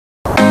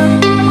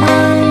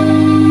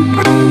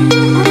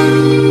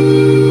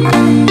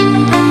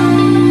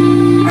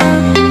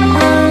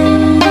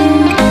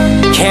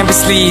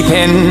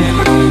sleeping,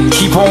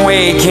 keep on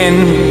waking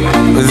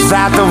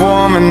without the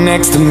woman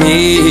next to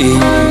me.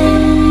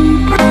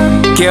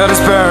 Guilt is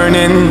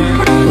burning,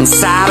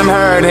 inside I'm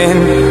hurting.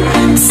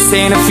 This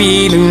ain't a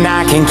feeling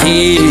I can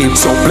keep,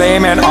 so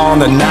blame it on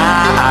the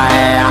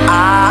night.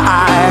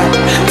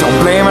 Don't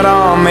blame it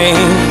on me,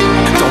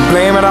 don't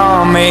blame it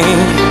on me.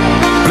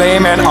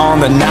 Blame it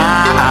on the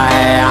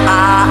night.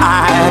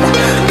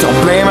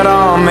 Don't blame it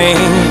on me,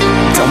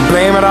 don't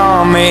blame it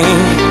on me.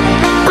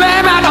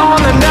 Blame it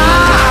on the night.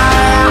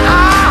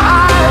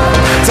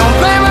 Don't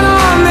blame it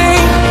on me,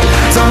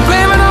 don't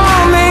blame it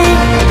on me.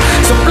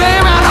 So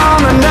blame it on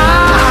the night.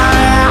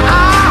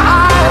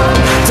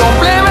 Don't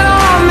blame it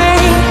on me,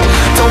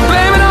 don't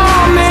blame it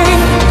on me.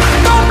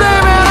 Don't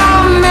blame it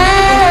on me.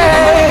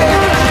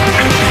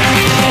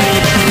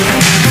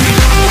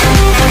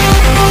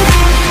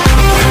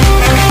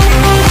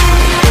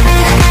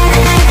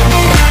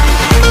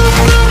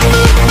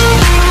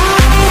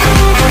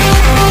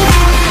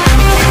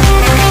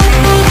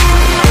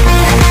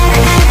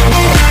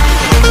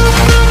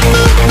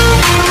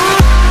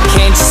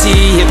 Can't you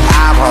see it?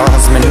 I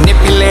was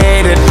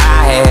manipulated.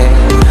 I had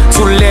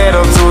too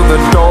little to the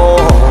door.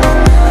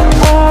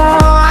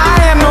 Oh, I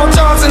had no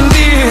choice in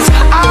this.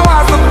 I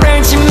was the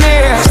friend she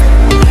missed.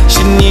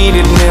 She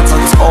needed me to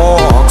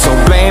talk, so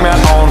blame it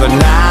on the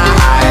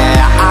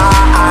night.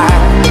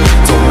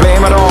 Don't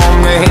blame it on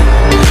me,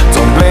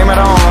 don't blame it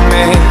on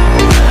me.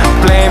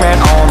 Blame it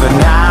on the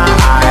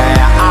night.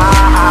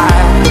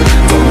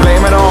 Don't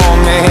blame it on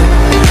me,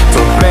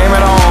 don't blame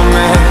it on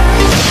me.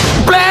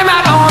 Blame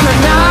it on the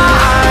night.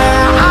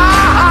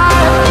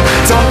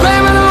 Don't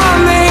blame it on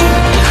me,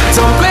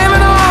 don't blame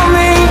it on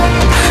me.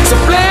 So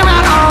blame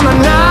it on the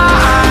night.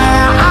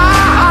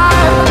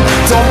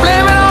 Don't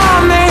blame it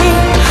on me,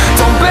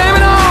 don't blame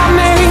it on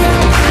me.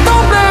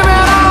 Don't blame it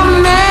on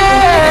me.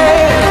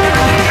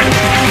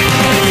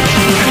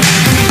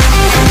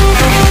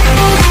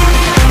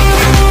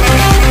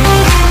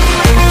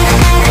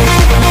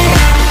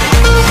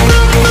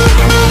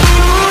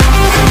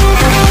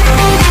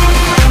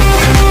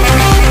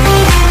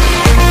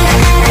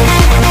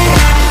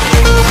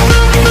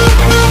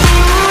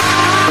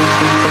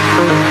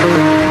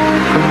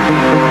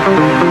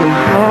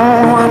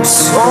 Oh, I'm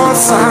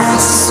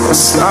so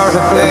sorry,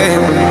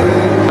 babe.